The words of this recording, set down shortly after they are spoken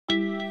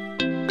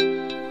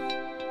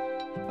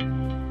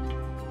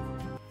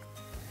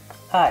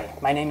Hi,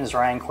 my name is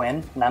Ryan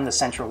Quinn, and I'm the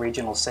Central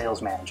Regional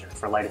Sales Manager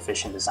for Light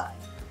Efficient Design.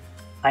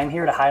 I'm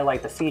here to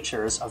highlight the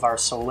features of our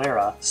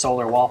Solera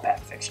solar wall pack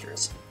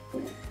fixtures.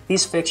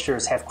 These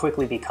fixtures have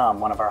quickly become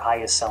one of our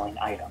highest selling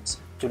items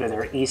due to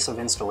their ease of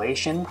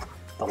installation,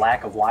 the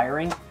lack of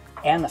wiring,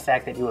 and the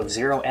fact that you have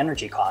zero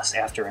energy costs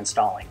after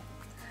installing.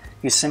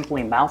 You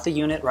simply mount the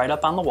unit right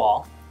up on the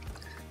wall,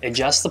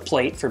 adjust the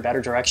plate for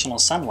better directional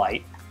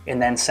sunlight, and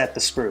then set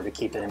the screw to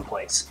keep it in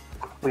place.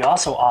 We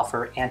also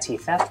offer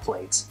anti-theft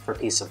plates for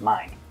peace of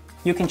mind.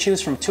 You can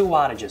choose from 2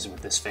 wattages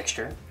with this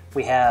fixture.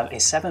 We have a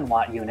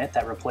 7-watt unit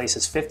that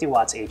replaces 50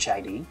 watts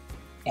HID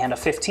and a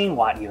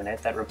 15-watt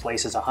unit that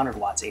replaces 100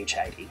 watts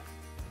HID.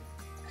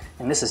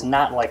 And this is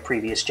not like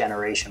previous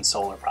generation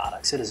solar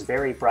products. It is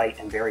very bright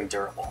and very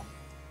durable.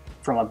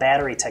 From a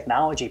battery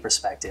technology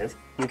perspective,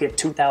 you get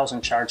 2,000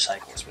 charge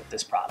cycles with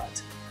this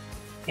product.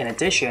 In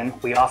addition,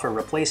 we offer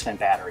replacement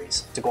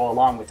batteries to go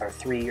along with our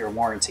 3-year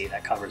warranty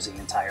that covers the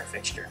entire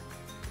fixture.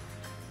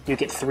 You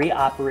get 3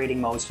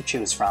 operating modes to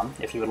choose from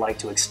if you would like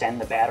to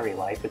extend the battery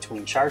life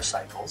between charge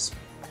cycles.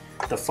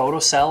 The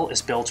photocell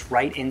is built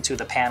right into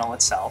the panel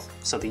itself,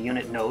 so the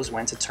unit knows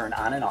when to turn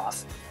on and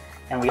off.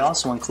 And we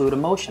also include a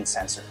motion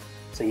sensor,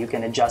 so you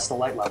can adjust the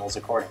light levels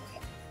accordingly.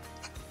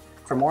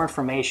 For more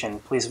information,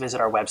 please visit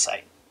our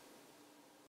website.